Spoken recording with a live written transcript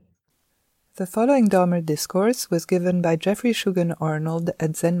The following Dharma discourse was given by Geoffrey Shugen Arnold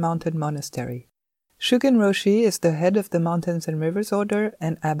at Zen Mountain Monastery. Shugen Roshi is the head of the Mountains and Rivers Order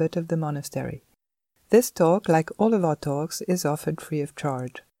and abbot of the monastery. This talk, like all of our talks, is offered free of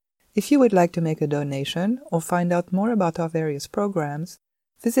charge. If you would like to make a donation or find out more about our various programs,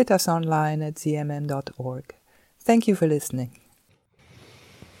 visit us online at zmm.org. Thank you for listening.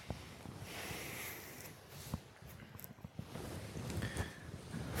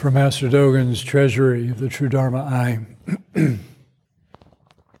 From Master Dogen's Treasury of the True Dharma Eye. The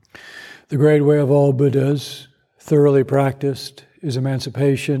great way of all Buddhas, thoroughly practiced, is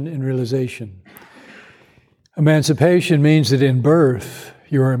emancipation and realization. Emancipation means that in birth,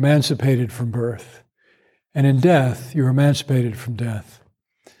 you are emancipated from birth, and in death, you are emancipated from death.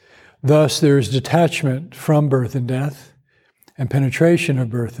 Thus, there is detachment from birth and death, and penetration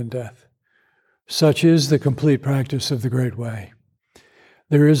of birth and death. Such is the complete practice of the Great Way.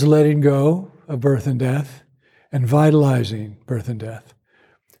 There is letting go of birth and death and vitalizing birth and death.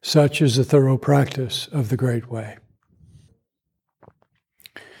 Such is the thorough practice of the Great Way.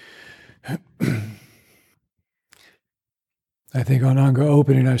 I think on Anga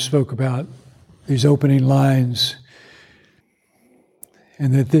opening I spoke about these opening lines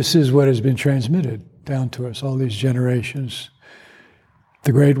and that this is what has been transmitted down to us all these generations.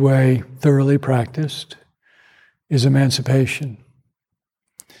 The Great Way, thoroughly practiced, is emancipation.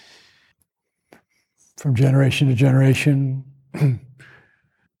 From generation to generation,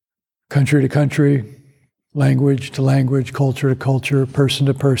 country to country, language to language, culture to culture, person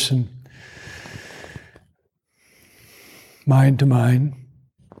to person, mind to mind.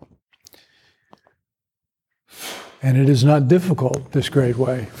 And it is not difficult, this Great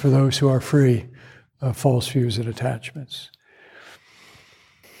Way, for those who are free of false views and attachments.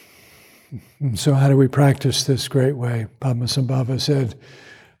 And so how do we practice this Great Way? Padmasambhava said,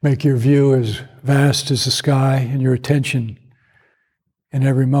 make your view as vast as the sky and your attention in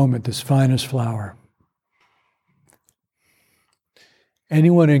every moment as fine as flower.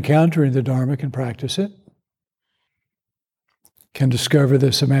 Anyone encountering the Dharma can practice it, can discover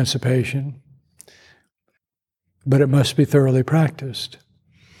this emancipation, but it must be thoroughly practiced.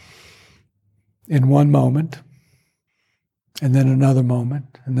 In one moment, and then another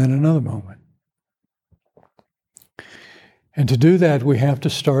moment, and then another moment. And to do that, we have to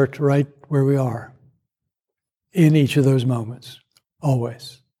start right where we are, in each of those moments,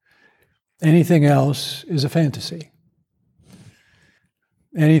 always. Anything else is a fantasy.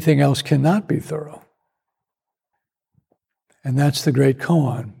 Anything else cannot be thorough. And that's the great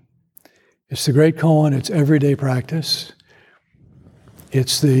koan. It's the great koan, it's everyday practice.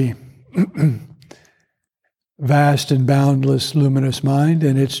 It's the vast and boundless luminous mind,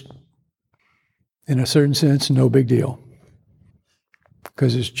 and it's, in a certain sense, no big deal.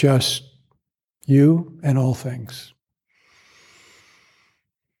 Because it's just you and all things.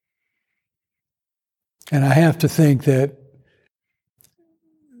 And I have to think that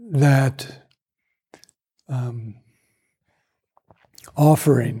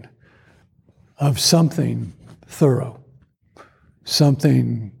offering of something thorough,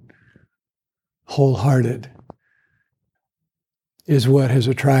 something wholehearted, is what has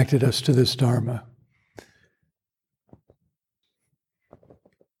attracted us to this Dharma.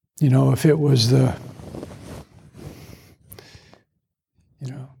 You know, if it was the,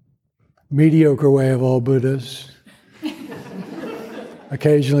 mediocre way of all Buddhas,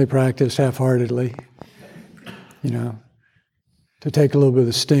 occasionally practiced half-heartedly, to take a little bit of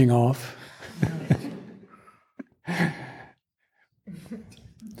the sting off.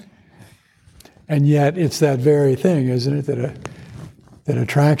 And yet it's that very thing, isn't it, that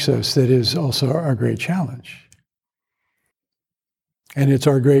attracts us, that is also our great challenge. And it's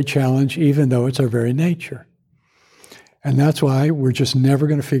our great challenge, even though it's our very nature. And that's why we're just never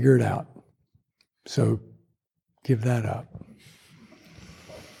going to figure it out. So give that up.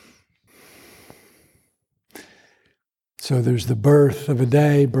 So there's the birth of a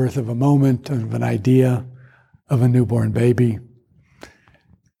day, birth of a moment, of an idea, of a newborn baby,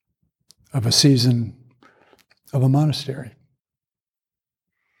 of a season, of a monastery.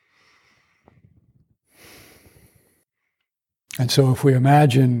 And so if we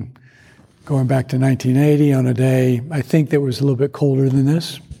imagine going back to 1980 on a day, I think that was a little bit colder than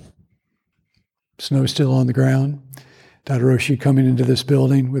this. Snow still on the ground. Dada Roshi coming into this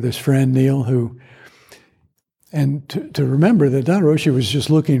building with his friend Neil, and to remember that Dada Roshi was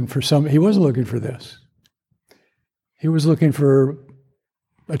just looking for he wasn't looking for this. He was looking for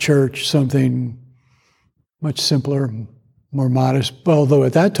a church, something much simpler, more modest, although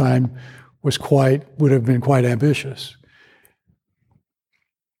at that time would have been quite ambitious.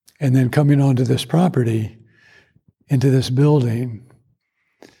 And then coming onto this property, into this building,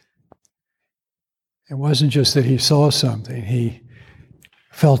 it wasn't just that he saw something, he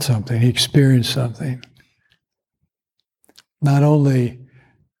felt something, he experienced something. Not only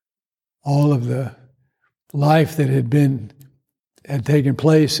all of the life that had taken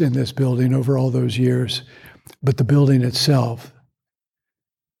place in this building over all those years, but the building itself.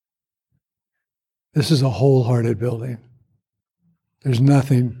 This is a wholehearted building. There's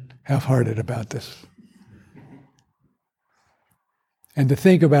nothing half-hearted about this. And to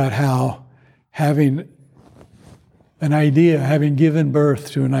think about how having an idea, having given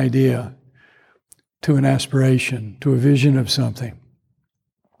birth to an idea, to an aspiration, to a vision of something,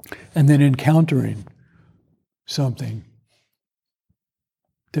 and then encountering something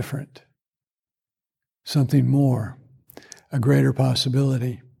different, something more, a greater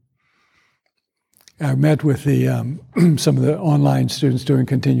possibility. I met with some of the online students doing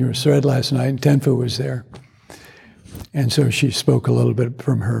continuous thread last night, and Tenfu was there. And so she spoke a little bit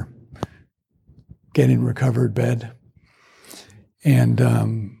from her getting recovered bed.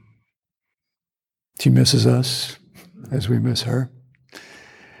 And she misses us as we miss her.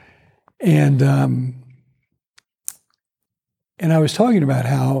 And I was talking about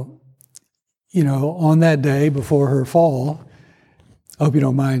how, on that day before her fall, I hope you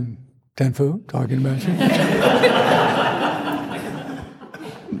don't mind Tenfu talking about you.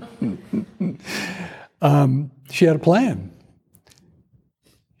 She had a plan.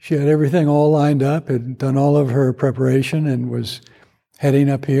 She had everything all lined up, had done all of her preparation, and was heading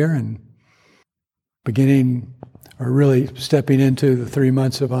up here and beginning, or really stepping into the 3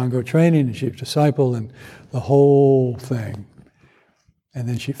 months of Ango training and chief disciple and the whole thing. And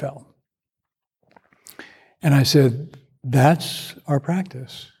then she fell. And I said, that's our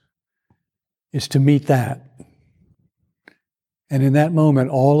practice, is to meet that. And in that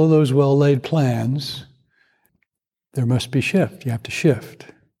moment, all of those well-laid plans, there must be shift. You have to shift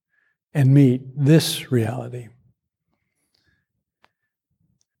and meet this reality.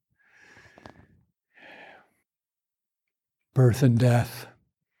 Birth and death.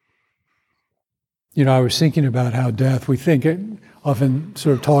 I was thinking about how death, we think it, often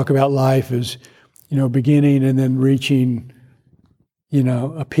sort of talk about life as, beginning and then reaching,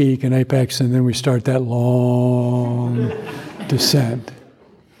 a peak, an apex, and then we start that long descent.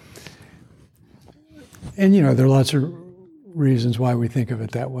 And, there are lots of reasons why we think of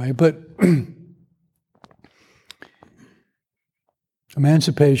it that way. But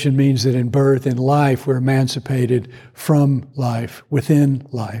emancipation means that in birth, in life, we're emancipated from life, within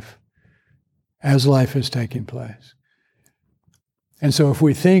life, as life is taking place. And so if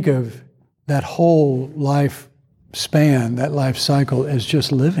we think of that whole life span, that life cycle, as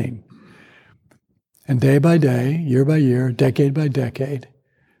just living, and day by day, year by year, decade by decade,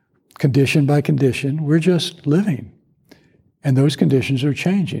 condition by condition, we're just living. And those conditions are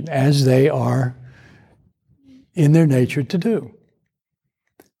changing as they are in their nature to do.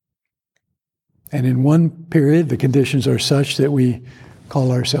 And in one period, the conditions are such that we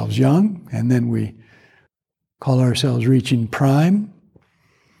call ourselves young, and then we call ourselves reaching prime,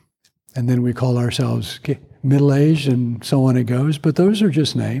 and then we call ourselves middle-aged, and so on it goes. But those are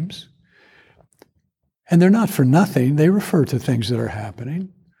just names. And they're not for nothing. They refer to things that are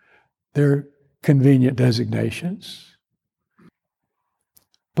happening. They're convenient designations.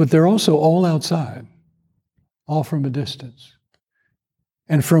 But they're also all outside, all from a distance.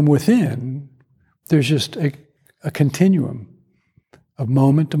 And from within, there's just a continuum of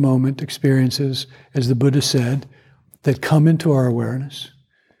moment-to-moment experiences, as the Buddha said, that come into our awareness,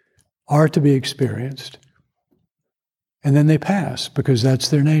 are to be experienced, and then they pass because that's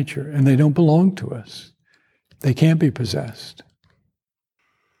their nature, and they don't belong to us. They can't be possessed.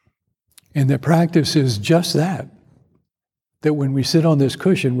 And the practice is just that when we sit on this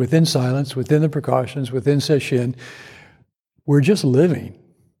cushion, within silence, within the precautions, within sesshin, we're just living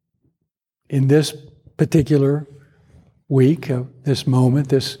in this particular week, of this moment,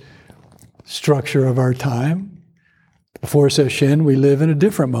 this structure of our time. Before sesshin, we live in a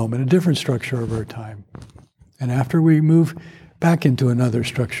different moment, a different structure of our time. And after, we move back into another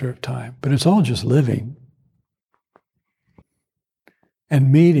structure of time. But it's all just living.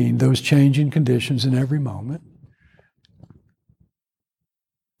 And meeting those changing conditions in every moment.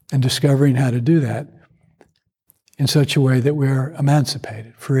 And discovering how to do that in such a way that we're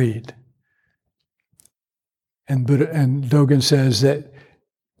emancipated, freed. And Dogen says that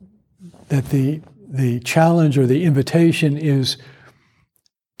the challenge or the invitation is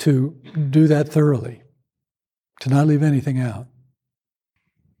to do that thoroughly, to not leave anything out.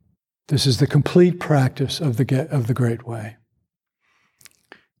 This is the complete practice of the Great Way.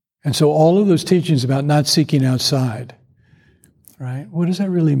 And so all of those teachings about not seeking outside, right? What does that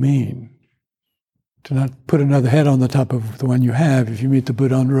really mean? To not put another head on the top of the one you have. If you meet the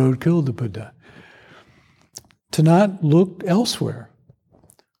Buddha on the road, kill the Buddha. To not look elsewhere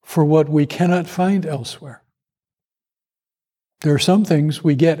for what we cannot find elsewhere. There are some things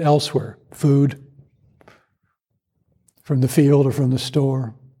we get elsewhere. Food, from the field or from the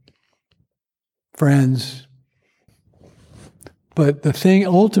store. Friends. But the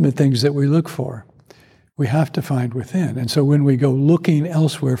ultimate things that we look for, we have to find within. And so when we go looking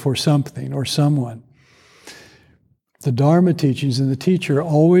elsewhere for something or someone, the Dharma teachings and the teacher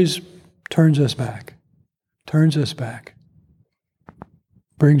always turns us back, brings us back.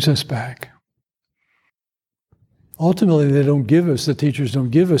 Ultimately, the teachers don't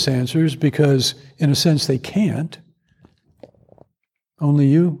give us answers because, in a sense, they can't. Only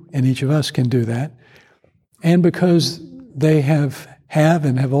you and each of us can do that. And because they have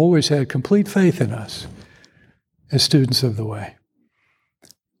and have always had complete faith in us as students of the way,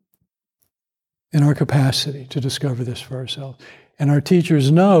 in our capacity to discover this for ourselves. And our teachers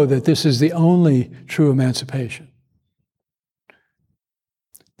know that this is the only true emancipation.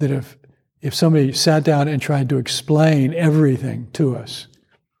 That if somebody sat down and tried to explain everything to us,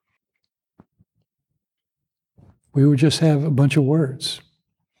 we would just have a bunch of words.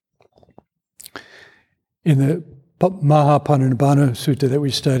 In the Mahaparinibbana Sutta that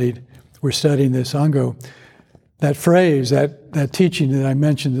we're studying this Ango, that phrase, that teaching that I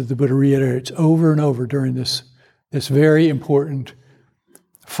mentioned that the Buddha reiterates over and over during this very important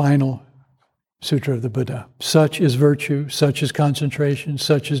final sutra of the Buddha. Such is virtue, such is concentration,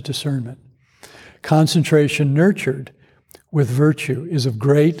 such is discernment. Concentration nurtured with virtue is of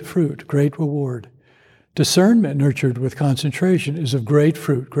great fruit, great reward. Discernment nurtured with concentration is of great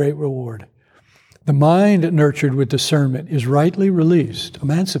fruit, great reward. The mind nurtured with discernment is rightly released,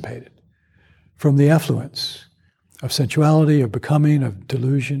 emancipated from the effluence of sensuality, of becoming, of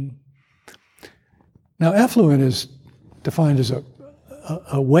delusion. Now, effluent is defined as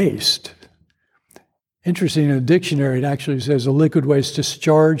a waste. Interesting, in a dictionary, it actually says a liquid waste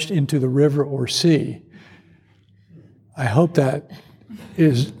discharged into the river or sea. I hope that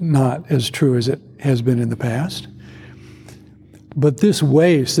is not as true as it has been in the past. But this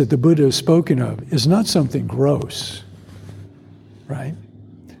waste that the Buddha has spoken of is not something gross, right?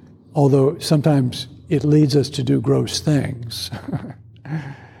 Although sometimes it leads us to do gross things.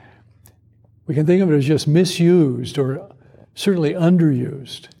 We can think of it as just misused or certainly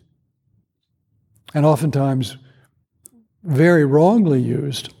underused. And oftentimes very wrongly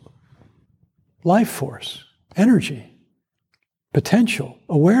used life force, energy, potential,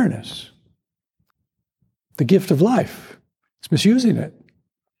 awareness, the gift of life. It's misusing it.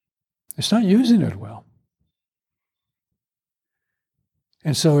 It's not using it well.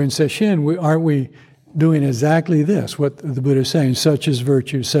 And so in Sesshin, aren't we doing exactly this, what the Buddha is saying, such is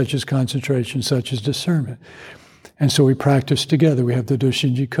virtue, such is concentration, such is discernment. And so we practice together. We have the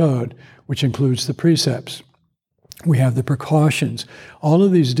Doshinji Code, which includes the precepts. We have the precautions, all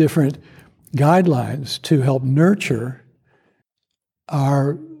of these different guidelines to help nurture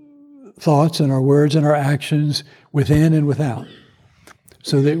our thoughts and our words and our actions within and without,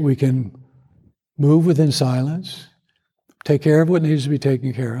 so that we can move within silence, take care of what needs to be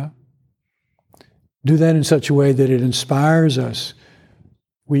taken care of, do that in such a way that it inspires us.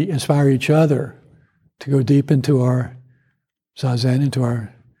 We inspire each other to go deep into our zazen, into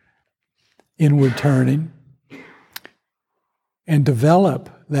our inward turning, and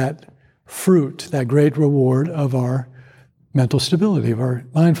develop that fruit, that great reward of our mental stability, of our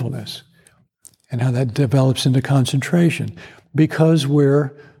mindfulness, and how that develops into concentration, because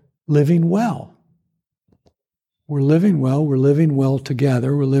we're living well. We're living well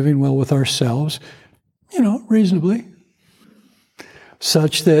together, we're living well with ourselves, reasonably,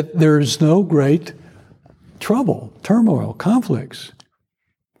 such that there's no great trouble, turmoil, conflicts.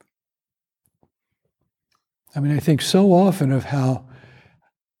 I think so often of how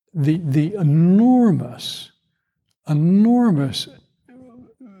the enormous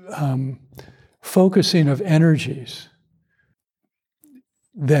focusing of energies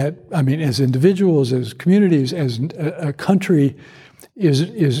that, as individuals, as communities, as a country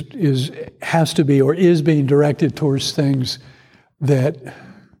has to be or is being directed towards things that,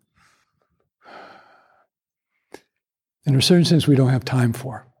 in a certain sense, we don't have time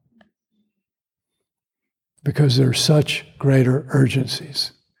for, because there are such greater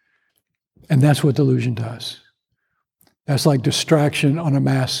urgencies. And that's what delusion does. That's like distraction on a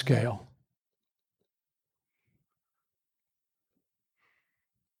mass scale.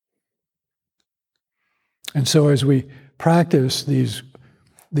 And so as we practice these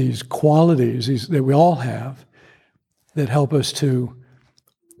these qualities that we all have that help us to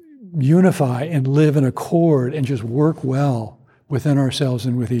unify and live in accord and just work well within ourselves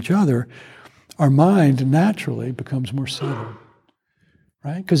and with each other, our mind naturally becomes more settled,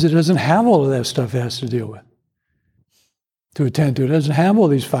 right? Because it doesn't have all of that stuff it has to deal with, to attend to. It doesn't have all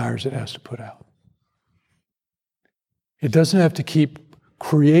these fires it has to put out. It doesn't have to keep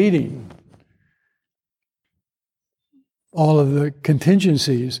creating all of the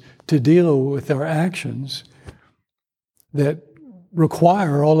contingencies to deal with our actions that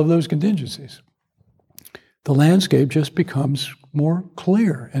require all of those contingencies. The landscape just becomes more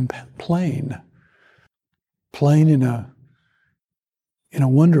clear and plain in a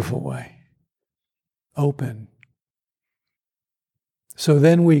wonderful way, open. So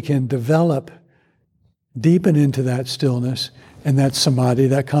then we can deepen into that stillness and that samadhi,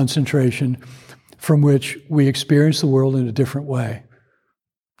 that concentration, from which we experience the world in a different way,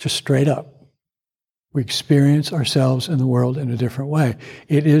 just straight up. We experience ourselves and the world in a different way.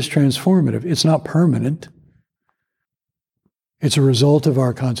 It is transformative. It's not permanent. It's a result of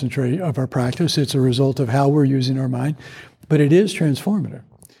our concentration, of our practice. It's a result of how we're using our mind, but it is transformative.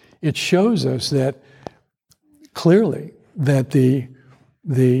 It shows us that clearly that the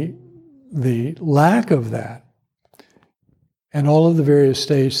lack of that and all of the various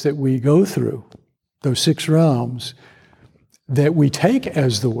states that we go through, those 6 realms that we take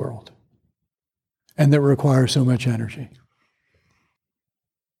as the world and that require so much energy,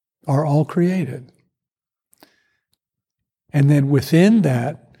 are all created. And then within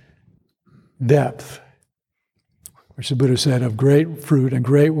that depth, which the Buddha said, of great fruit and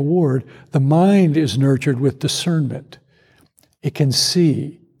great reward, the mind is nurtured with discernment. It can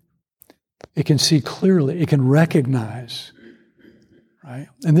see clearly, it can recognize, right?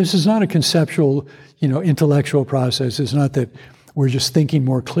 And this is not a conceptual, intellectual process. It's not that we're just thinking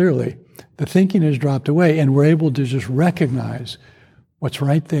more clearly. The thinking has dropped away and we're able to just recognize what's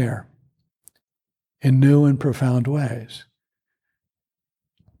right there in new and profound ways.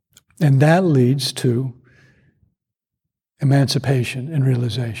 And that leads to emancipation and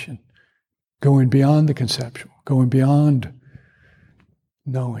realization, going beyond the conceptual, going beyond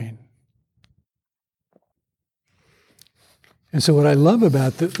knowing. And so what I love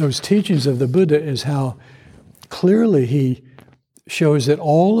about those teachings of the Buddha is how clearly he shows that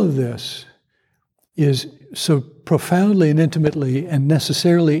all of this is so profoundly and intimately and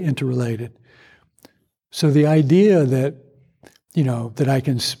necessarily interrelated. So the idea that, that I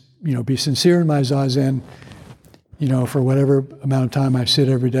can, be sincere in my zazen, for whatever amount of time I sit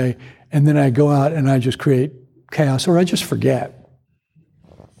every day, and then I go out and I just create chaos, or I just forget.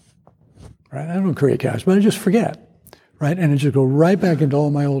 Right? I don't create chaos, but I just forget. Right? And I just go right back into all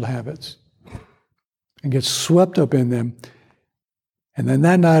my old habits and get swept up in them. And then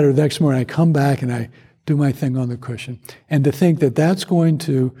that night or the next morning, I come back and I do my thing on the cushion. And to think that that's going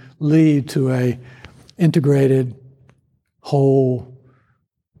to lead to a integrated, whole,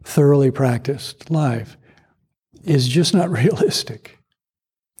 thoroughly practiced life is just not realistic.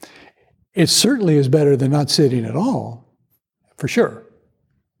 It certainly is better than not sitting at all, for sure.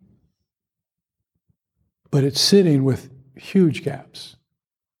 But it's sitting with huge gaps.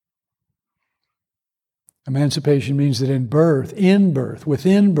 Emancipation means that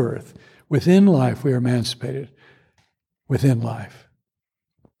within life, we are emancipated. Within life.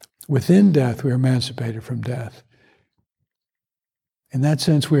 Within death, we are emancipated from death. In that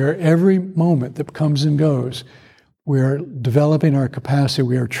sense, we are, every moment that comes and goes, we are developing our capacity,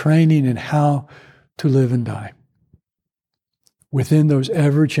 we are training in how to live and die within those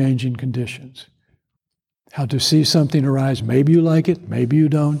ever-changing conditions. How to see something arise. Maybe you like it, maybe you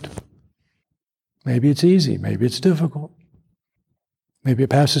don't. Maybe it's easy, maybe it's difficult. Maybe it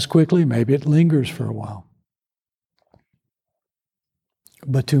passes quickly, maybe it lingers for a while.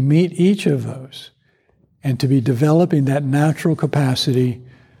 But to meet each of those and to be developing that natural capacity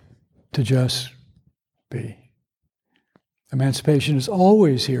to just be. Emancipation is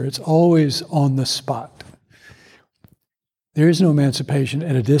always here. It's always on the spot. There is no emancipation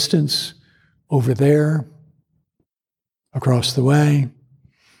at a distance, over there, across the way.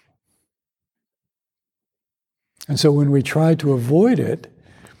 And so when we try to avoid it,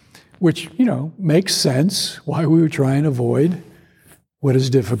 which, makes sense, why we would try and avoid what is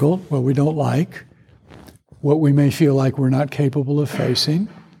difficult, what we don't like, what we may feel like we're not capable of facing.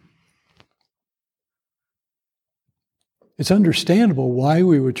 It's understandable why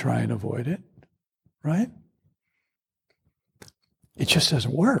we would try and avoid it, right? It just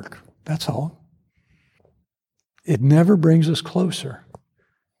doesn't work, that's all. It never brings us closer.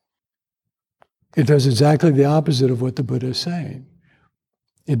 It does exactly the opposite of what the Buddha is saying.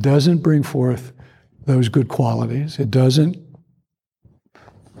 It doesn't bring forth those good qualities. It doesn't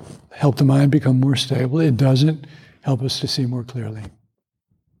help the mind become more stable. It doesn't help us to see more clearly.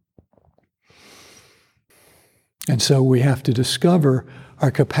 And so we have to discover our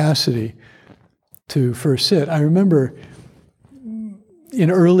capacity to first sit. I remember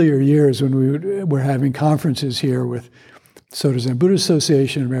in earlier years when we were having conferences here with Soto Zen Buddhist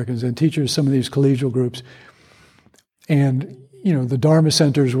Association, American Zen Teachers, some of these collegial groups, and the Dharma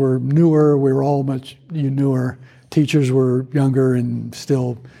centers were newer. We were all much newer. Teachers were younger and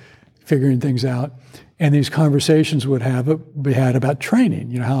still figuring things out. And these conversations would be had about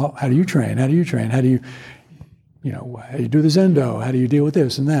training. How do you train? How do you train? How do you do the Zendo? How do you deal with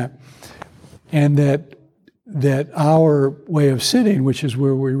this and that? And that our way of sitting, which is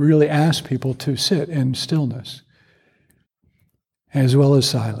where we really ask people to sit in stillness, as well as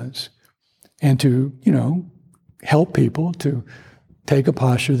silence, and to, help people to take a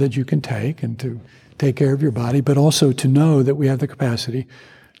posture that you can take and to take care of your body, but also to know that we have the capacity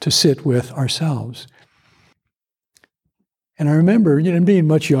to sit with ourselves. And I remember, being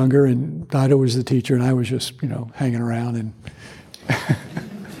much younger, and Dada was the teacher, and I was just, hanging around and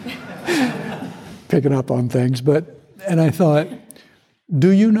picking up on things. And I thought, do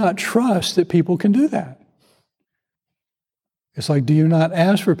you not trust that people can do that? It's like, do you not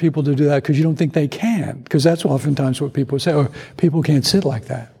ask for people to do that because you don't think they can? Because that's oftentimes what people say, oh, people can't sit like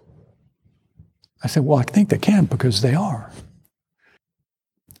that. I said, well, I think they can because they are.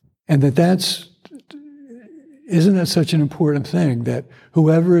 And isn't that such an important thing, that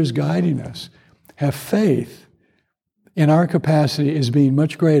whoever is guiding us have faith in our capacity as being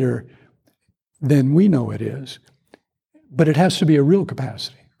much greater than we know it is. But it has to be a real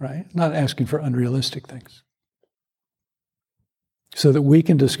capacity, right? Not asking for unrealistic things. So that we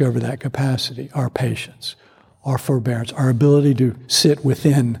can discover that capacity, our patience, our forbearance, our ability to sit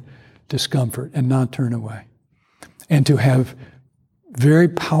within discomfort and not turn away. And to have very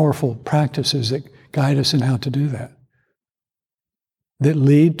powerful practices that guide us in how to do that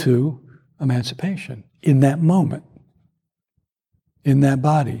lead to emancipation in that moment, in that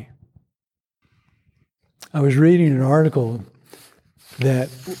body. I was reading an article that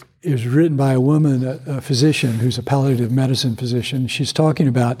is written by a woman, a physician, who's a palliative medicine physician. She's talking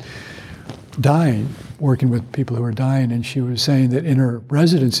about dying, working with people who are dying, and she was saying that in her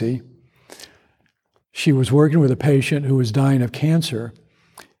residency, she was working with a patient who was dying of cancer,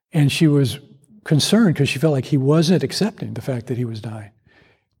 and she was concerned because she felt like he wasn't accepting the fact that he was dying.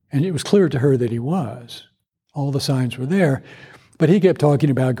 And it was clear to her that he was. All the signs were there. But he kept talking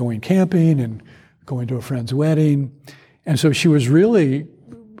about going camping and going to a friend's wedding. And so she was really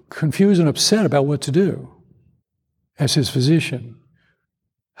confused and upset about what to do as his physician,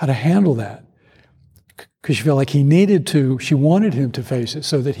 how to handle that. Because she felt like she wanted him to face it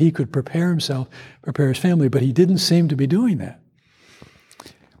so that he could prepare himself, prepare his family, but he didn't seem to be doing that.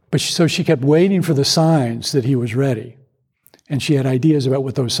 So she kept waiting for the signs that he was ready. And she had ideas about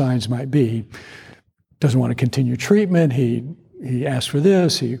what those signs might be. He doesn't want to continue treatment. He asked for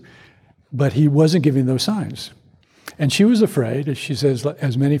this, but he wasn't giving those signs. And she was afraid, as she says,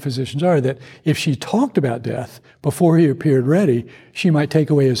 as many physicians are, that if she talked about death before he appeared ready, she might take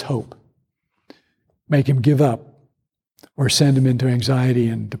away his hope, make him give up, or send him into anxiety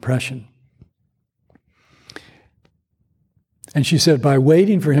and depression. And she said, by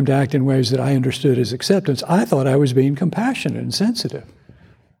waiting for him to act in ways that I understood as acceptance, I thought I was being compassionate and sensitive.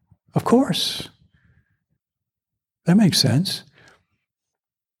 Of course. That makes sense.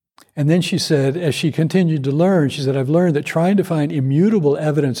 And then she said, as she continued to learn, she said, I've learned that trying to find immutable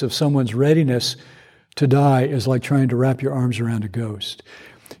evidence of someone's readiness to die is like trying to wrap your arms around a ghost.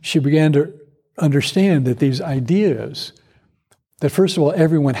 She began to understand that these ideas, that first of all,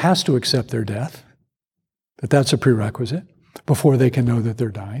 everyone has to accept their death, that that's a prerequisite before they can know that they're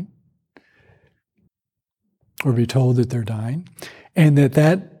dying or be told that they're dying, and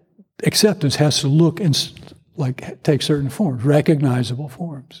that acceptance has to look and take certain forms, recognizable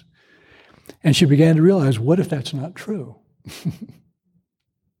forms. And she began to realize, what if that's not true?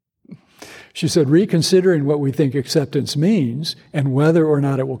 She said, reconsidering what we think acceptance means and whether or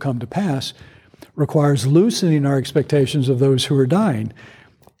not it will come to pass requires loosening our expectations of those who are dying.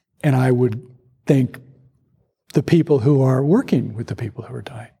 And I would think the people who are working with the people who are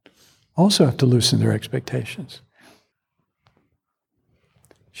dying also have to loosen their expectations.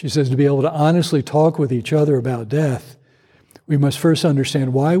 She says, to be able to honestly talk with each other about death, we must first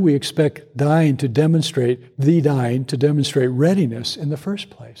understand why we expect dying to demonstrate readiness in the first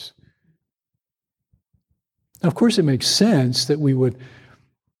place. Now, of course, it makes sense that we would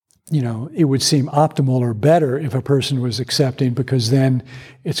it would seem optimal or better if a person was accepting, because then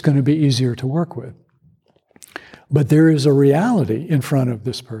it's going to be easier to work with. But there is a reality in front of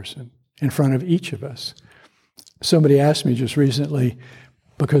this person, in front of each of us. Somebody asked me just recently,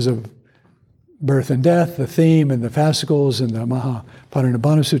 because of birth and death, the theme and the fascicles and the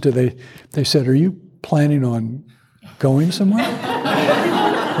Mahaparinibbana Sutta, they said, "Are you planning on going somewhere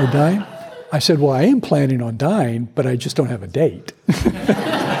or dying?" I said, "Well, I am planning on dying, but I just don't have a date."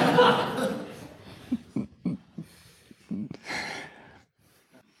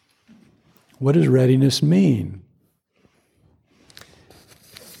 What does readiness mean?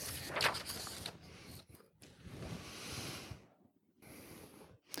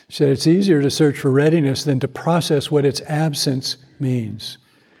 She said it's easier to search for readiness than to process what its absence means.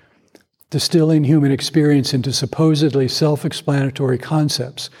 Distilling human experience into supposedly self-explanatory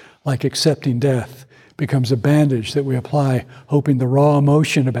concepts like accepting death becomes a bandage that we apply, hoping the raw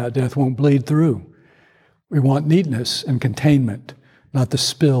emotion about death won't bleed through. We want neatness and containment, not the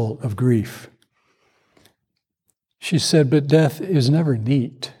spill of grief. She said, but death is never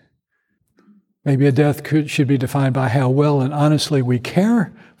neat. Maybe a death should be defined by how well and honestly we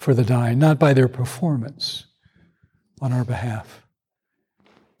care for the dying, not by their performance on our behalf.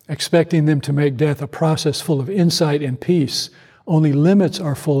 Expecting them to make death a process full of insight and peace only limits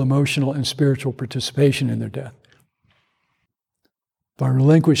our full emotional and spiritual participation in their death. By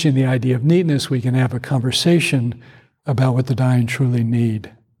relinquishing the idea of neatness, we can have a conversation about what the dying truly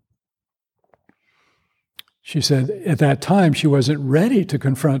need. She said at that time she wasn't ready to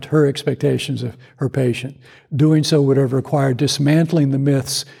confront her expectations of her patient. Doing so would have required dismantling the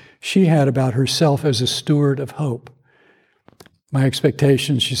myths she had about herself as a steward of hope. My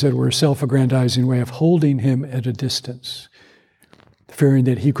expectations, she said, were a self-aggrandizing way of holding him at a distance, fearing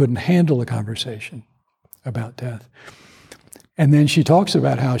that he couldn't handle a conversation about death. And then she talks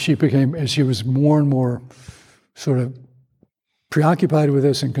about how she became, as she was more and more sort of preoccupied with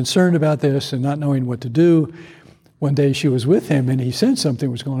this and concerned about this and not knowing what to do. One day she was with him and he sensed something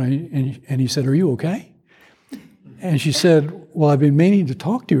was going on and he said, "Are you okay?" And she said, "Well, I've been meaning to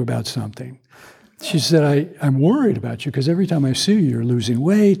talk to you about something." She said, I'm worried about you because every time I see you, you're losing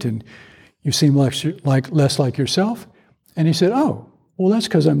weight and you seem like less like yourself. And he said, "Oh, well, that's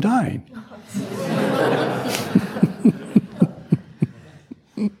because I'm dying."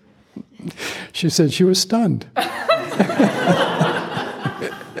 She said she was stunned.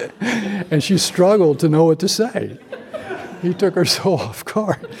 And she struggled to know what to say. He took her so off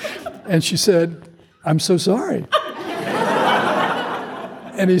guard. And she said, "I'm so sorry."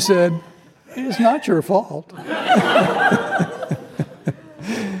 And he said, "It's not your fault."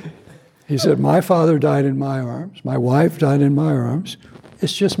 He said, "My father died in my arms. My wife died in my arms.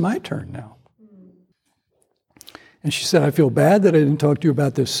 It's just my turn now." And she said, "I feel bad that I didn't talk to you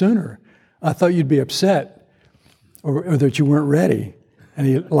about this sooner. I thought you'd be upset or that you weren't ready." And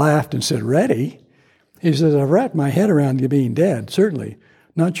he laughed and said, "Ready?" He says, "I've wrapped my head around you being dead, certainly.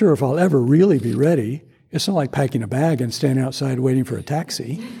 Not sure if I'll ever really be ready. It's not like packing a bag and standing outside waiting for a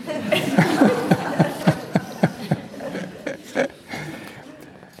taxi."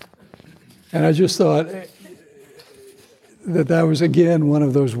 And I just thought that was, again, one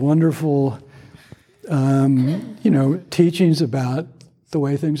of those wonderful, teachings about the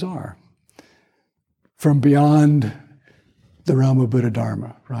way things are. From beyond the realm of Buddha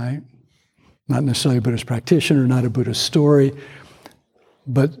Dharma, right? Not necessarily a Buddhist practitioner, not a Buddhist story,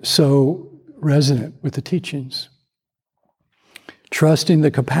 but so resonant with the teachings. Trusting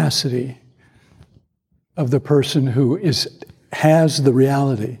the capacity of the person who has the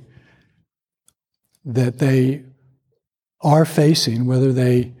reality that they are facing, whether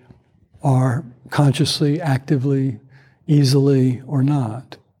they are consciously, actively, easily, or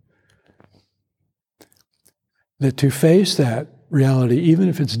not. That to face that reality, even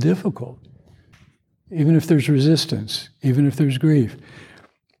if it's difficult, even if there's resistance, even if there's grief,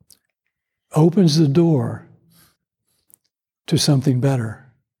 opens the door to something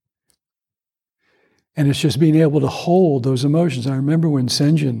better. And it's just being able to hold those emotions. I remember when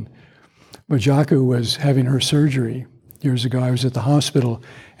Senjin Mojaku was having her surgery years ago. I was at the hospital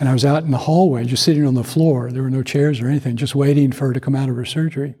and I was out in the hallway, just sitting on the floor. There were no chairs or anything, just waiting for her to come out of her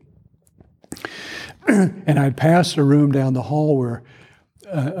surgery. And I'd passed a room down the hall where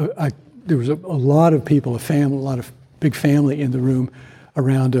there was a lot of people, a lot of big family in the room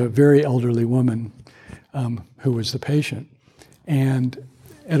around a very elderly woman who was the patient. And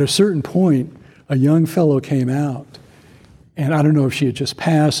at a certain point, a young fellow came out. And I don't know if she had just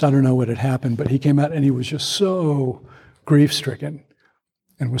passed, I don't know what had happened, but he came out and he was just so grief-stricken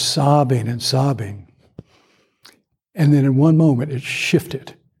and was sobbing and sobbing. And then in one moment, it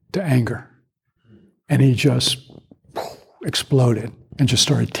shifted. to anger. And he just exploded and just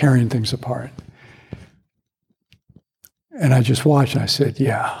started tearing things apart. And I just watched and I said,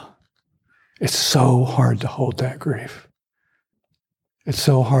 yeah, it's so hard to hold that grief. It's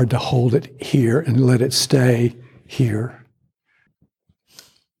so hard to hold it here and let it stay here.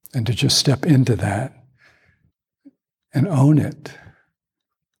 And to just step into that and own it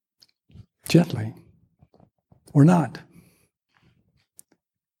gently or not.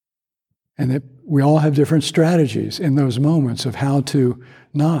 And that we all have different strategies in those moments of how to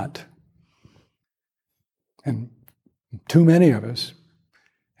not. And too many of us,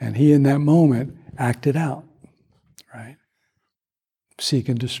 and he in that moment acted out, right? Seek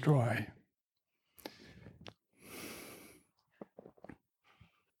and destroy.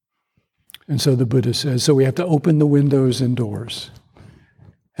 And so the Buddha says, so we have to open the windows and doors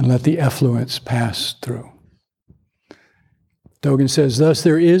and let the effluence pass through. Dogen says, thus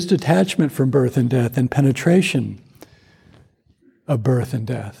there is detachment from birth and death and penetration of birth and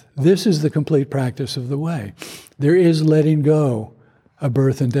death. This is the complete practice of the way. There is letting go of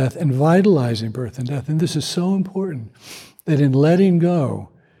birth and death and vitalizing birth and death. And this is so important, that in letting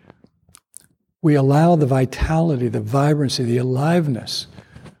go, we allow the vitality, the vibrancy, the aliveness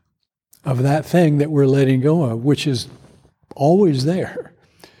of that thing that we're letting go of, which is always there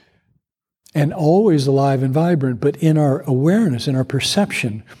and always alive and vibrant, but in our awareness, in our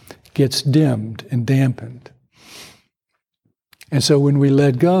perception, gets dimmed and dampened. And so when we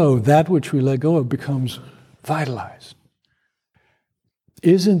let go, that which we let go of becomes vitalized.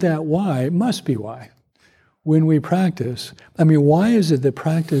 Isn't that why? It must be why. When we practice, why is it that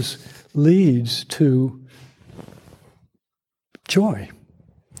practice leads to joy?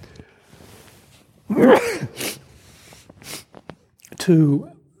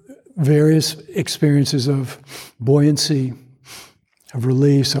 To various experiences of buoyancy, of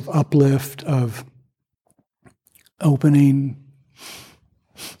release, of uplift, of opening.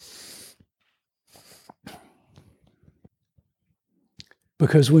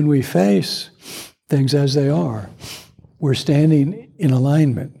 Because when we face things as they are, we're standing in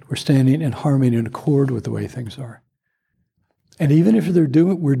alignment, we're standing in harmony and accord with the way things are. And even if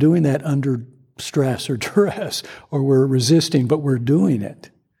we're doing that under stress or duress, or we're resisting, but we're doing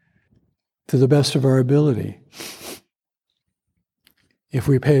it to the best of our ability, if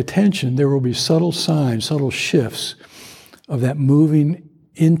we pay attention, there will be subtle signs, subtle shifts of that moving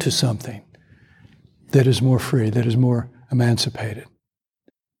into something that is more free, that is more emancipated,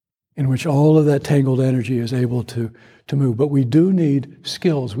 in which all of that tangled energy is able to move. But we do need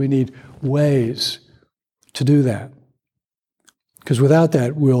skills, we need ways to do that. Because without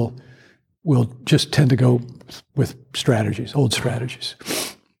that, we'll just tend to go with strategies, old strategies.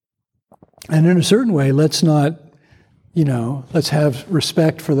 And in a certain way, let's not, let's have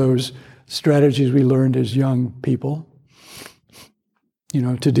respect for those strategies we learned as young people,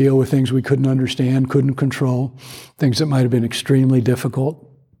 to deal with things we couldn't understand, couldn't control, things that might have been extremely difficult,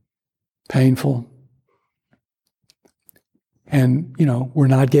 painful. And, we're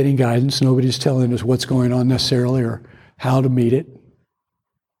not getting guidance. Nobody's telling us what's going on necessarily or how to meet it.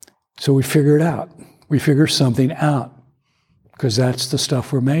 So we figure it out. We figure something out because that's the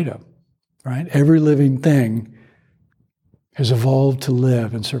stuff we're made of, right? Every living thing has evolved to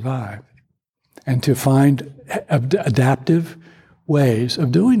live and survive and to find adaptive ways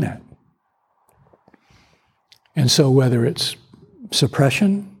of doing that. And so whether it's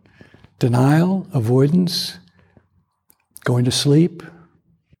suppression, denial, avoidance, going to sleep,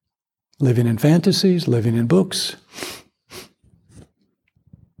 living in fantasies, living in books,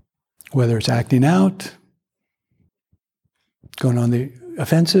 whether it's acting out, going on the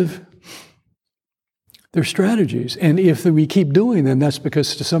offensive, they're strategies. And if we keep doing them, that's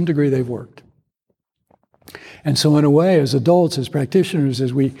because to some degree they've worked. And so in a way, as adults, as practitioners,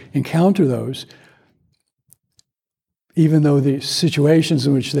 as we encounter those, even though the situations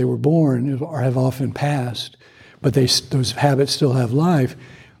in which they were born have often passed, but those habits still have life,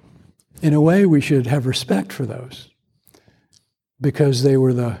 in a way we should have respect for those. Because they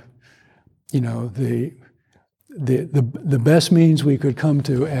were the best means we could come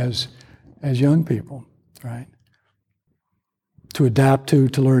to as young people, right? To adapt to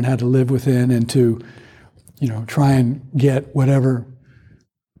learn how to live within, and to, try and get whatever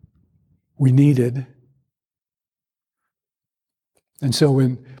we needed. And so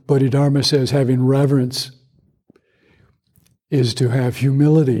when Bodhidharma says having reverence is to have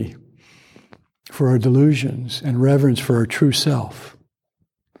humility for our delusions and reverence for our true self,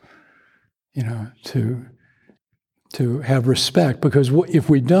 to have respect, because if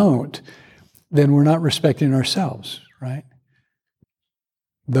we don't, then we're not respecting ourselves, right?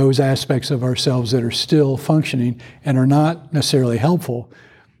 those aspects of ourselves that are still functioning and are not necessarily helpful,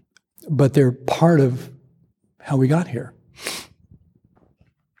 but they're part of how we got here.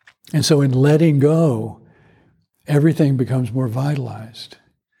 And so in letting go, everything becomes more vitalized.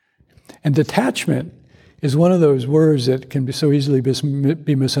 And detachment is one of those words that can be so easily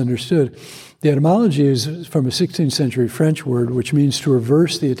be misunderstood. The etymology is from a 16th century French word, which means to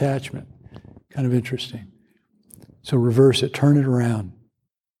reverse the attachment. Kind of interesting. So reverse it, turn it around.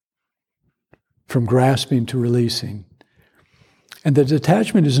 From grasping to releasing. And the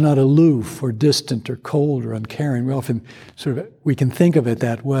detachment is not aloof or distant or cold or uncaring. We often we can think of it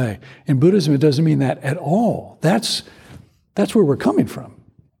that way. In Buddhism, it doesn't mean that at all. That's where we're coming from.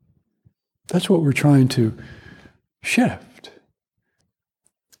 That's what we're trying to shift.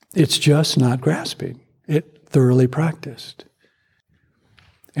 It's just not grasping. It thoroughly practiced.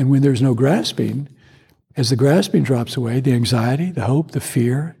 And when there's no grasping, as the grasping drops away, the anxiety, the hope, the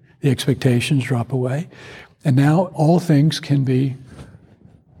fear, the expectations drop away. And now all things can be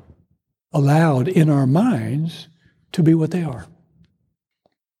allowed in our minds to be what they are.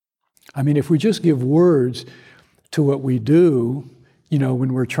 I mean, if we just give words to what we do,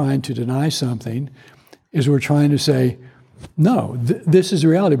 when we're trying to deny something, is we're trying to say, no, this is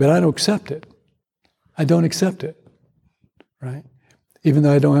reality, but I don't accept it. I don't accept it, right? Even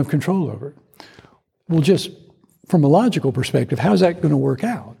though I don't have control over it. Well, just from a logical perspective, how's that going to work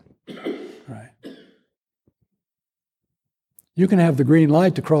out? Right? You can have the green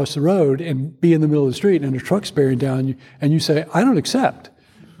light to cross the road and be in the middle of the street and a truck's bearing down you, and you say, I don't accept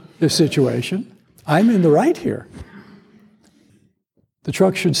this situation. I'm in the right here. The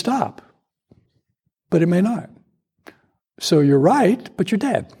truck should stop, but it may not. So you're right, but you're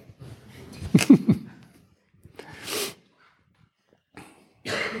dead.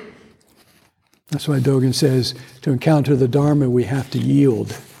 That's why Dogen says, to encounter the Dharma, we have to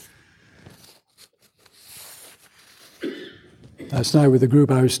yield. Last night with the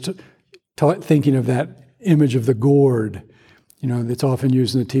group, I was thinking of that image of the gourd, that's often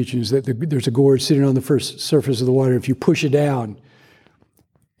used in the teachings, that there's a gourd sitting on the first surface of the water. If you push it down,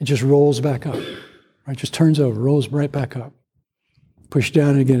 it just rolls back up, right? Just turns over, rolls right back up. Push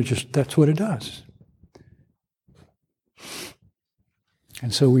down again, that's what it does.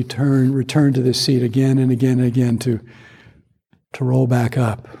 And so we return to this seat again and again and again to roll back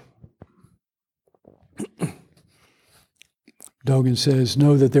up. Dogen says,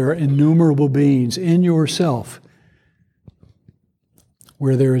 know that there are innumerable beings in yourself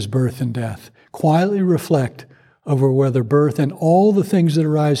where there is birth and death. Quietly reflect over whether birth and all the things that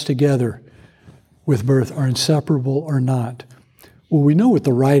arise together with birth are inseparable or not. Well, we know what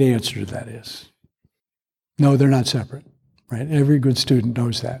the right answer to that is. No, they're not separate. Right? Every good student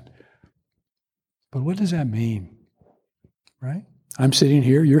knows that. But what does that mean? Right? I'm sitting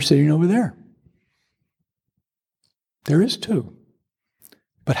here, you're sitting over there. There is two.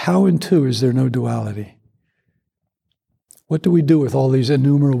 But how in two is there no duality? What do we do with all these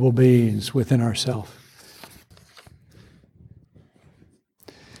innumerable beings within ourselves?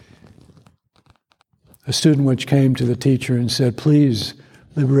 A student once came to the teacher and said, please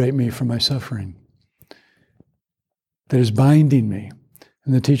liberate me from my suffering that is binding me.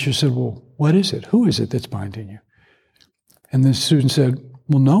 And the teacher said, well, what is it? Who is it that's binding you? And the student said,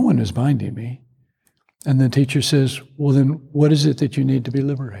 well, no one is binding me. And the teacher says, well, then what is it that you need to be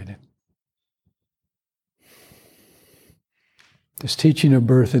liberated? This teaching of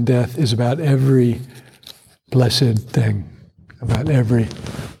birth and death is about every blessed thing, about every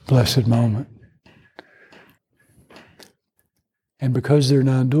blessed moment. And because they're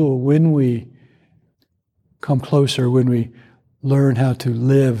non-dual, when we come closer, when we learn how to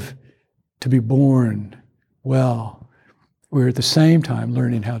live, to be born well, we're at the same time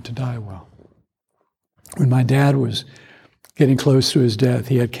learning how to die well. When my dad was getting close to his death,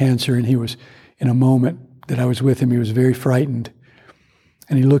 he had cancer, and he was, in a moment that I was with him, he was very frightened.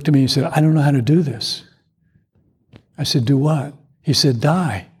 And he looked at me and said, I don't know how to do this. I said, do what? He said,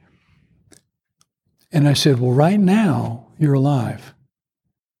 die. And I said, well, right now, you're alive.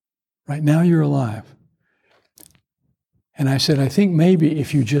 Right now, you're alive. And I said, I think maybe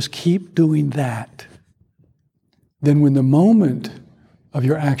if you just keep doing that, then when the moment of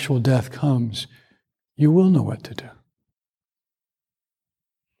your actual death comes, you will know what to do.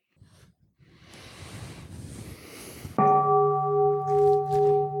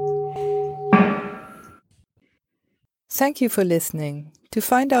 Thank you for listening. To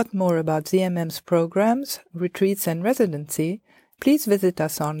find out more about ZMM's programs, retreats and residency, please visit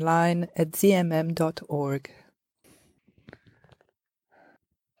us online at zmm.org.